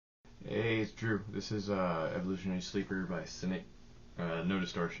Hey, it's Drew. This is Evolutionary Sleeper by Cynic. No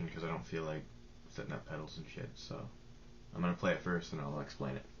distortion because I don't feel like setting up pedals and shit, so I'm going to play it first and I'll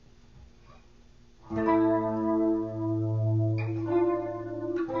explain it.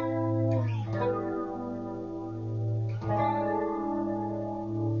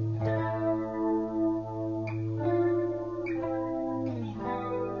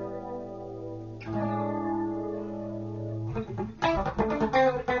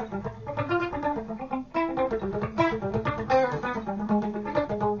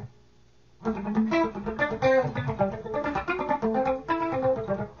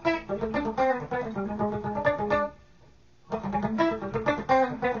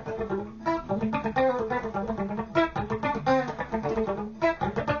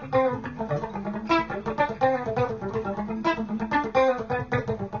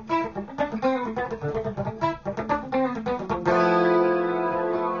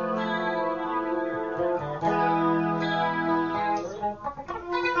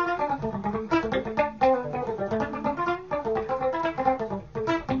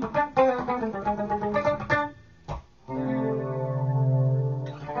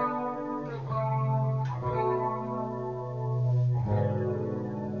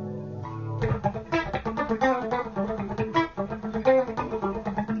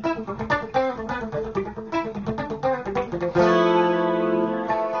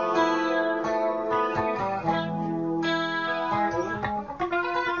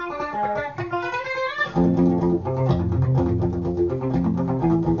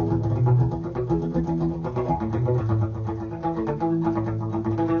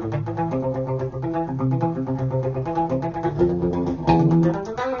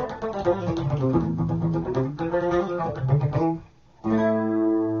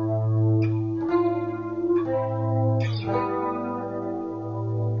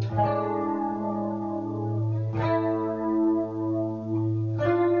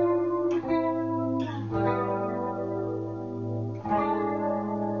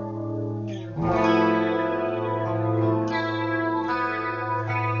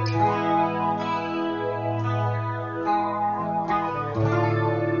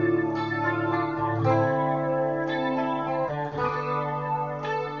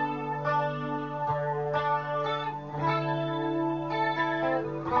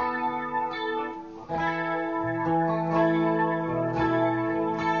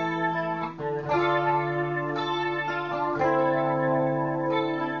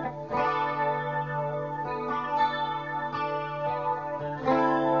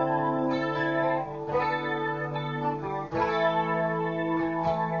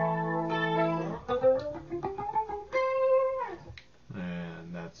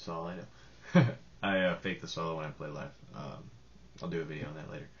 That's all I know. I fake the solo when I play live. I'll do a video on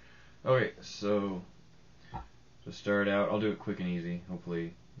that later. Okay, so to start out, I'll do it quick and easy,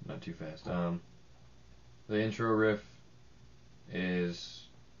 hopefully not too fast. The intro riff is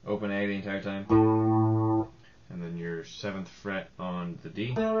open A the entire time, and then your 7th fret on the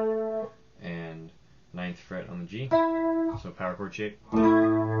D, and 9th fret on the G, so power chord shape.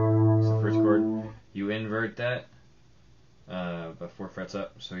 It's the first chord. You invert that about 4 frets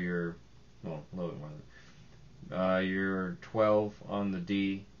up, so you're, well, a little bit more than you're 12 on the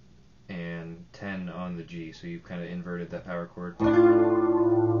D and 10 on the G, so you've kind of inverted that power chord.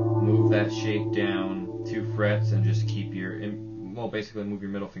 Move that shape down 2 frets and just keep your, well, basically move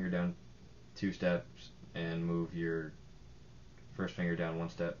your middle finger down 2 steps and move your first finger down 1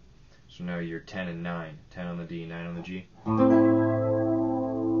 step. So now you're 10 and 9, 10 on the D, 9 on the G.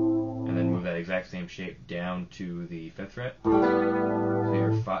 And then move that exact same shape down to the 5th fret. So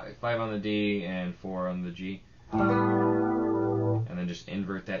you're 5 on the D and 4 on the G. And then just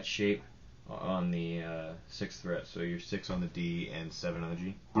invert that shape on the 6th fret. So you're 6 on the D and 7 on the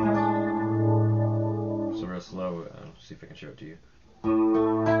G. So real slow, see if I can show it to you.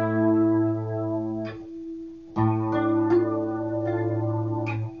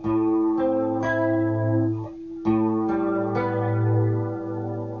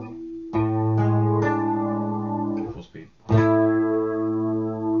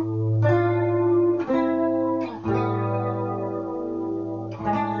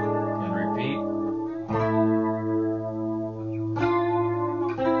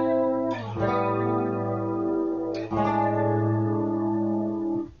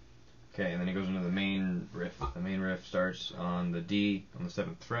 Okay, and then he goes into the main riff. The main riff starts on the D on the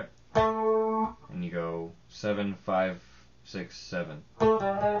 7th fret, and you go 7, 5, 6, 7.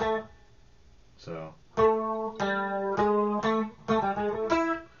 So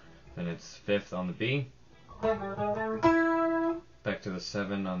then it's 5th on the B, back to the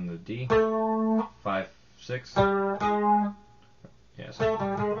 7 on the D, 5, 6, yes,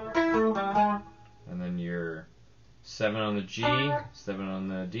 and then your 7 on the G, 7 on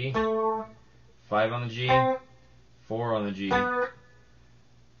the D, 5 on the G, 4 on the G, 7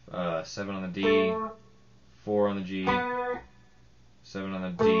 on the D, 4 on the G, 7 on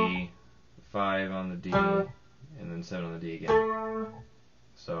the D, 5 on the D, and then 7 on the D again.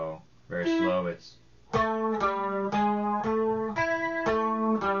 So, very slow, it's a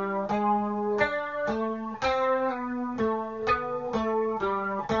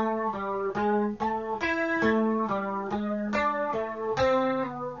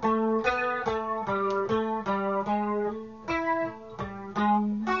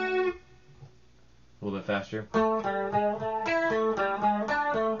little bit faster.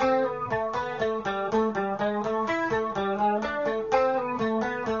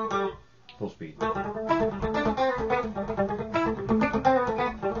 Full speed.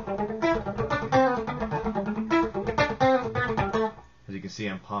 As you can see,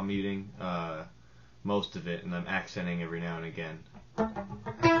 I'm palm muting most of it, and I'm accenting every now and again.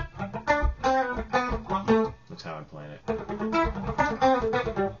 That's how I'm playing it.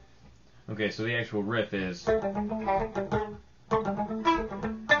 Okay, so the actual riff is, and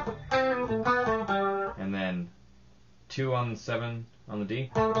then 2 on 7 on the D,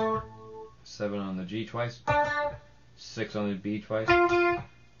 7 on the G twice, 6 on the B twice,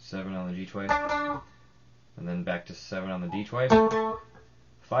 7 on the G twice, and then back to 7 on the D twice,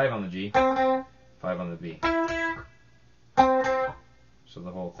 5 on the G, 5 on the B. So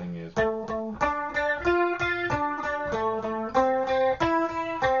the whole thing is.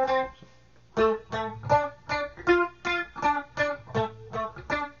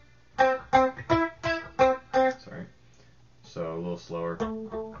 Sorry. So a little slower. A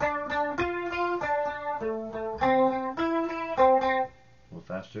little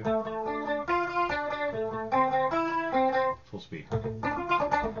faster. Full speed.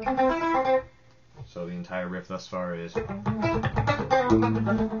 So the entire riff thus far is. Then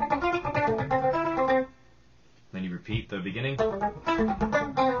you repeat the beginning.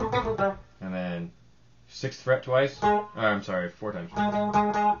 And then 6th fret twice. I'm sorry, 4 times.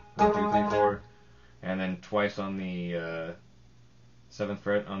 1, 2, 3, 4. And then twice on the 7th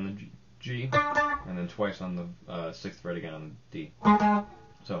fret on the G. And then twice on the 6th fret again on the D.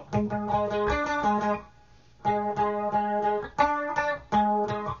 So.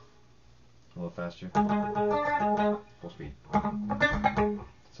 A little faster. Full speed.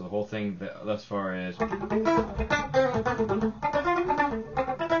 So the whole thing thus far is.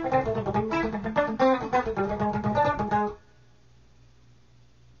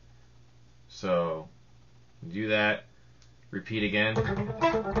 So do that, repeat again.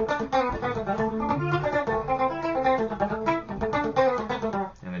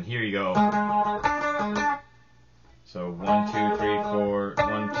 And then here you go. So 1, 2, 3, 4,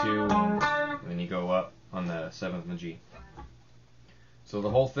 1, 2, and then you go up on the 7th and the G. So the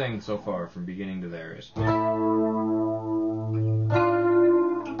whole thing so far, from beginning to there, is.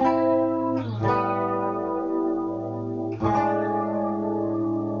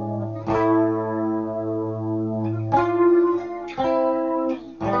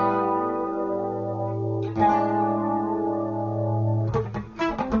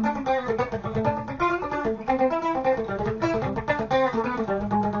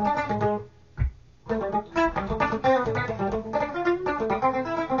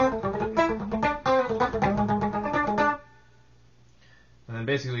 And then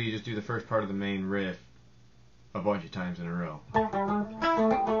basically you just do the first part of the main riff a bunch of times in a row.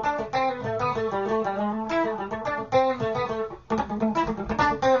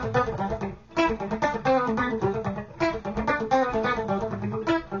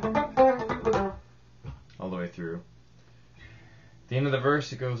 All the way through. At the end of the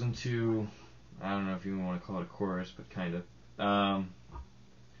verse it goes into, I don't know if you want to call it a chorus, but kind of.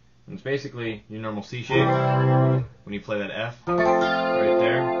 And it's basically your normal C shape when you play that F right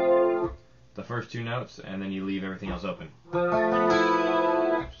there, the first 2 notes, and then you leave everything else open.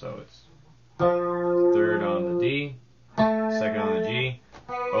 So it's 3rd on the D, 2nd on the G,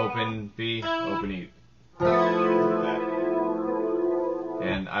 open B, open E.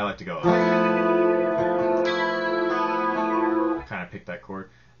 And I like to go up. Kind of pick that chord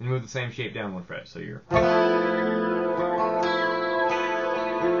and move the same shape down 1 fret. So you're.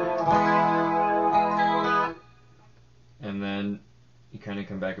 And then you kind of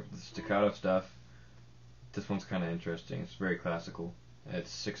come back up to the staccato stuff. This one's kind of interesting. It's very classical.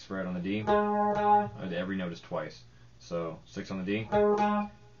 It's 6th fret on the D. Every note is twice. So 6 on the D, 7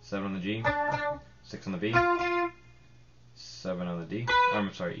 on the G, 6 on the B, 7 on the D.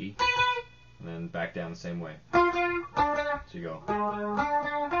 I'm sorry, E. And then back down the same way. So you go. A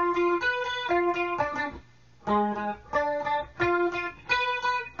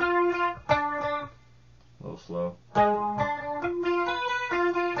little slow. A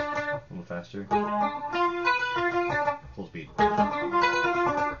little faster. Full speed.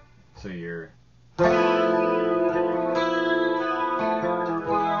 So you're...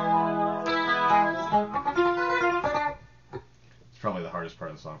 It's probably the hardest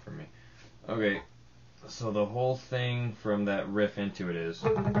part of the song for me. Okay, so the whole thing from that riff into it is...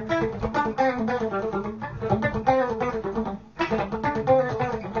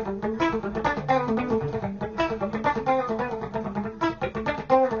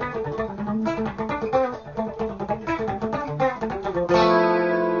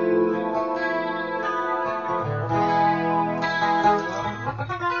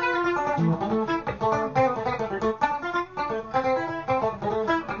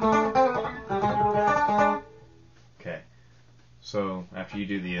 So after you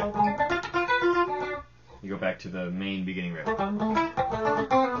do the, you go back to the main beginning riff.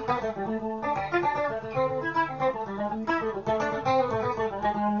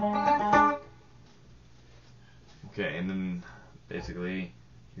 Okay, and then basically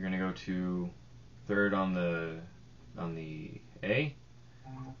you're gonna go to third on the A,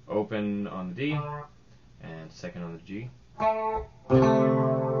 open on the D, and second on the G. So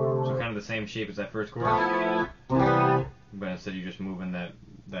kind of the same shape as that first chord. But instead you're just moving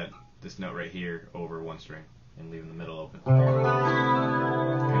this note right here over one string and leaving the middle open.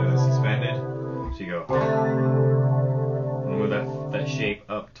 Kind of suspended. So you go and move that shape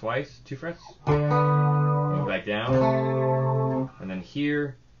up twice, 2 frets. Move back down. And then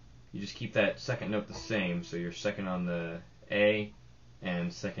here you just keep that second note the same. So you're second on the A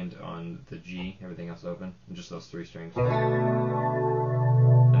and second on the G. Everything else open. And just those 3 strings.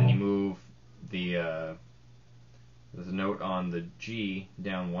 And then you move there's a note on the G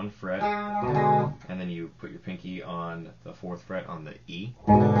down 1 fret, and then you put your pinky on the 4th fret on the E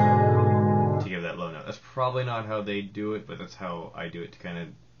to give that low note. That's probably not how they do it, but that's how I do it to kind of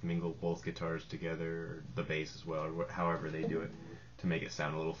mingle both guitars together, or the bass as well, or however they do it to make it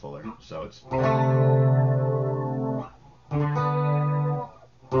sound a little fuller. So it's...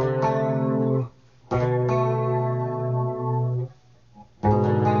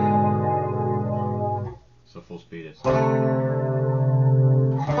 So full speed is...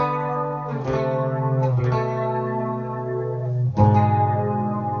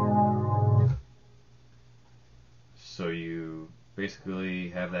 So you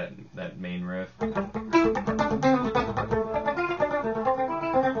basically have that main riff.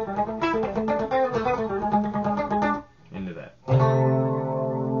 Into that.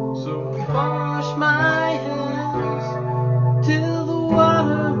 So wash my hands till the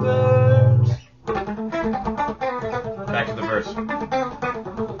water burns. Back to the verse.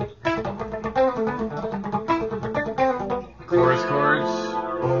 Chorus chords.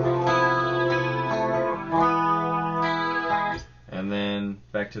 And then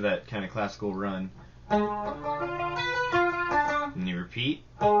back to that kind of classical run. And you repeat.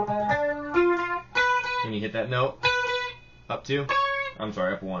 And you hit that note. Up 2. I'm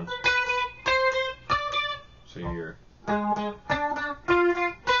sorry, up 1. So you're...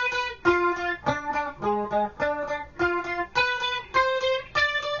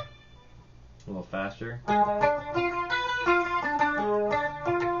 A little faster.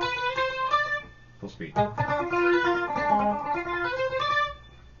 Full speed.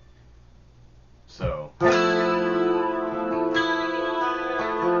 So.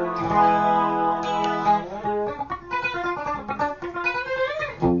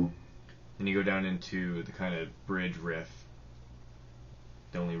 Then you go down into the kind of bridge riff,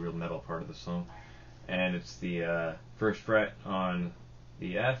 the only real metal part of the song. And it's the 1st fret on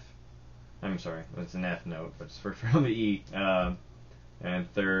the F. I'm sorry, it's an F note, but it's 1st fret on the E, and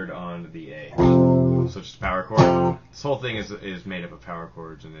 3rd on the A. So it's just power chord. This whole thing is made up of power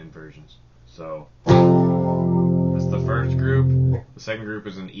chords and inversions. So that's the first group. The second group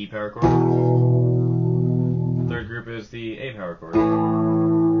is an E power chord. The third group is the A power chord.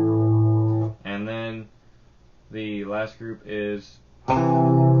 And then the last group is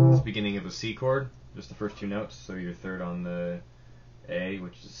the beginning of a C chord, just the first 2 notes. So you're 3rd on the A,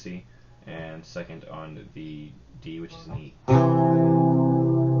 which is a C, and 2nd on the D, which is an E.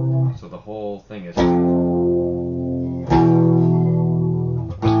 So the whole thing is...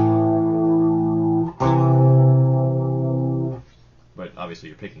 But obviously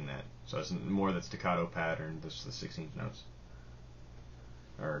you're picking that, so it's more that staccato pattern, this is the 16th notes.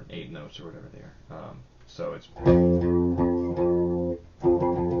 Or 8 notes, or whatever they are. So it's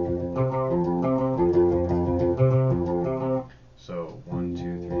so 1 2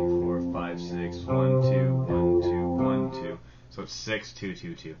 3 4 5 6 1 2 1 2 1 2. So it's 6 2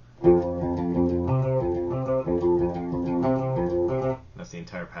 2 2. That's the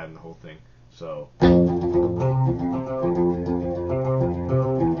entire pattern, the whole thing. So a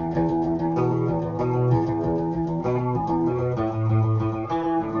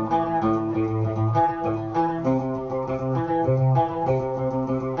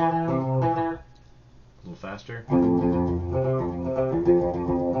little faster.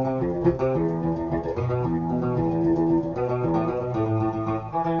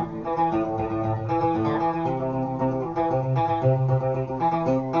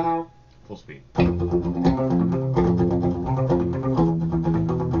 Full speed.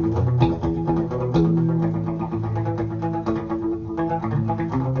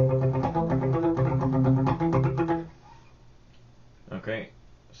 Okay,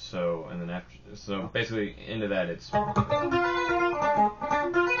 so and then after, so basically into that it's going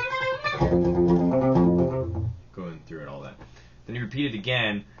through it, all that. Then you repeat it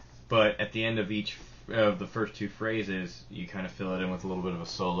again, but at the end of each of the first two phrases, you kind of fill it in with a little bit of a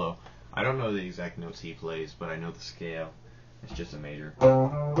solo. I don't know the exact notes he plays, but I know the scale. It's just a major.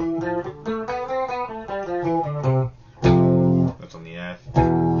 That's on the F,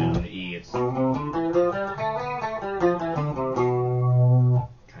 and on the E it's kind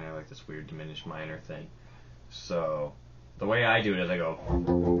of like this weird diminished minor thing. So the way I do it is I go.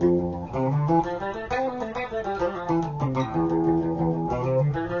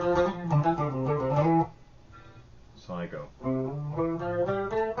 So I go.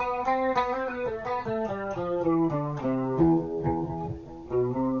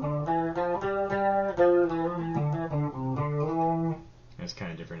 It's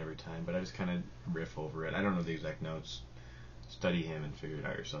kind of different every time, but I just kind of riff over it. I don't know the exact notes. Study him and figure it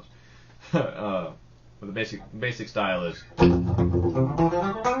out yourselves. But the basic style is.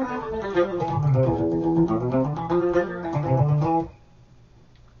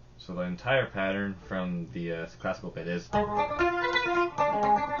 So the entire pattern from the classical bit is.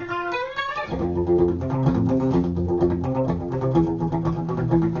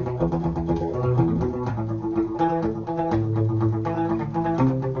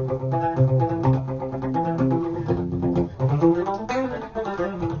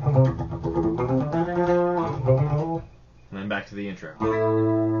 And then back to the intro.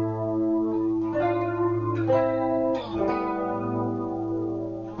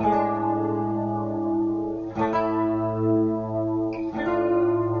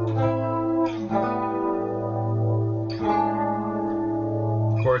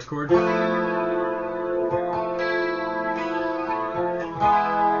 Chorus chord.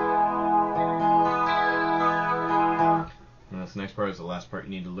 And this next part is the last part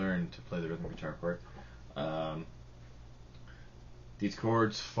you need to learn to play the rhythm guitar part. These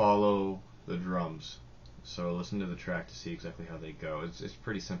chords follow the drums, so listen to the track to see exactly how they go. It's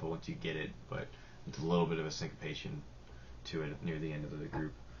pretty simple once you get it, but it's a little bit of a syncopation to it near the end of the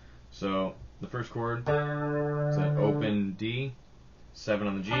group. So the first chord is an open D, 7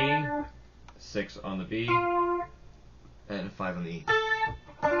 on the G, 6 on the B, and 5 on the E.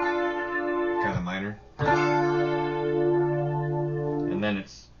 Kind of minor. And then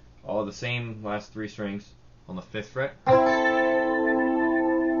it's all the same last 3 strings on the 5th fret.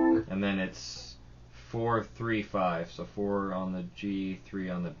 And then it's 4, 3, 5. So 4 on the G, 3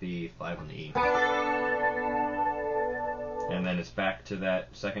 on the B, 5 on the E. And then it's back to that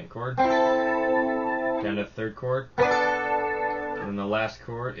second chord, down to the third chord. And then the last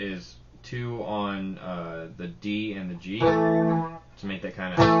chord is 2 on the D and the G to make that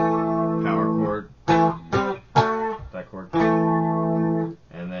kind of power chord. That chord.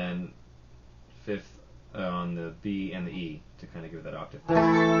 And then 5th on the B and the E to kind of give it that octave.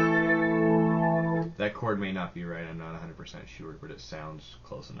 That chord may not be right, I'm not 100% sure, but it sounds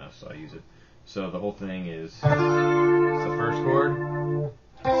close enough, so I use it. So the whole thing is it's the first chord,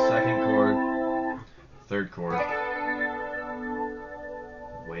 second chord, third chord,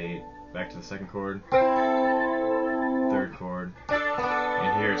 wait, back to the second chord, third chord,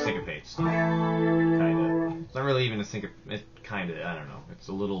 and here it syncopates. Kinda. It's not really even a syncop. It kinda, I don't know. It's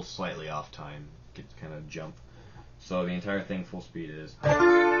a little slightly off time. Gets kind of jump. So the entire thing full speed is.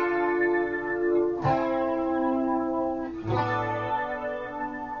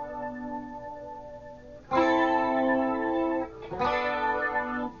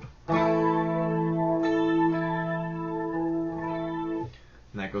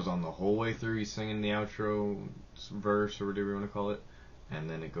 And that goes on the whole way through. He's singing the outro verse or whatever you want to call it. and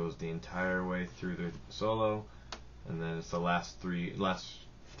then it goes the entire way through the solo, and then it's the last three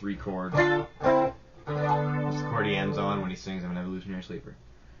chords. That's the chord he ends on when he sings "I'm an Evolutionary Sleeper."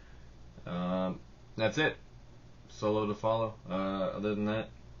 That's it. Solo to follow. Other than that,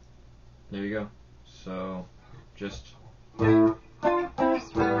 there you go. So just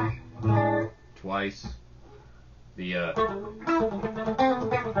twice the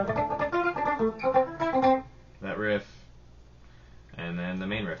that riff, and then the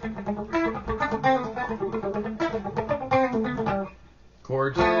main riff.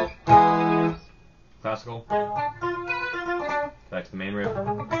 Chords, classical, back to the main riff,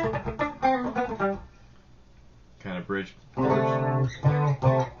 kind of bridge chords,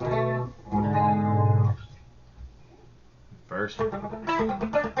 first,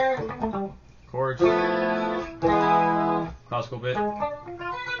 chords, classical bit,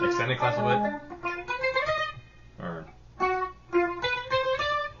 extended classical bit, or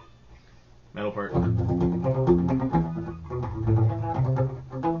metal part,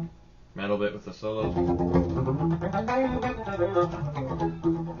 metal bit with the solos,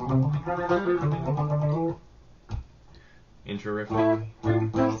 intro riff,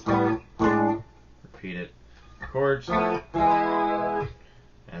 repeat it, chords, and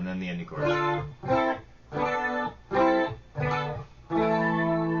then the ending chords.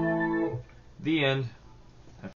 The end.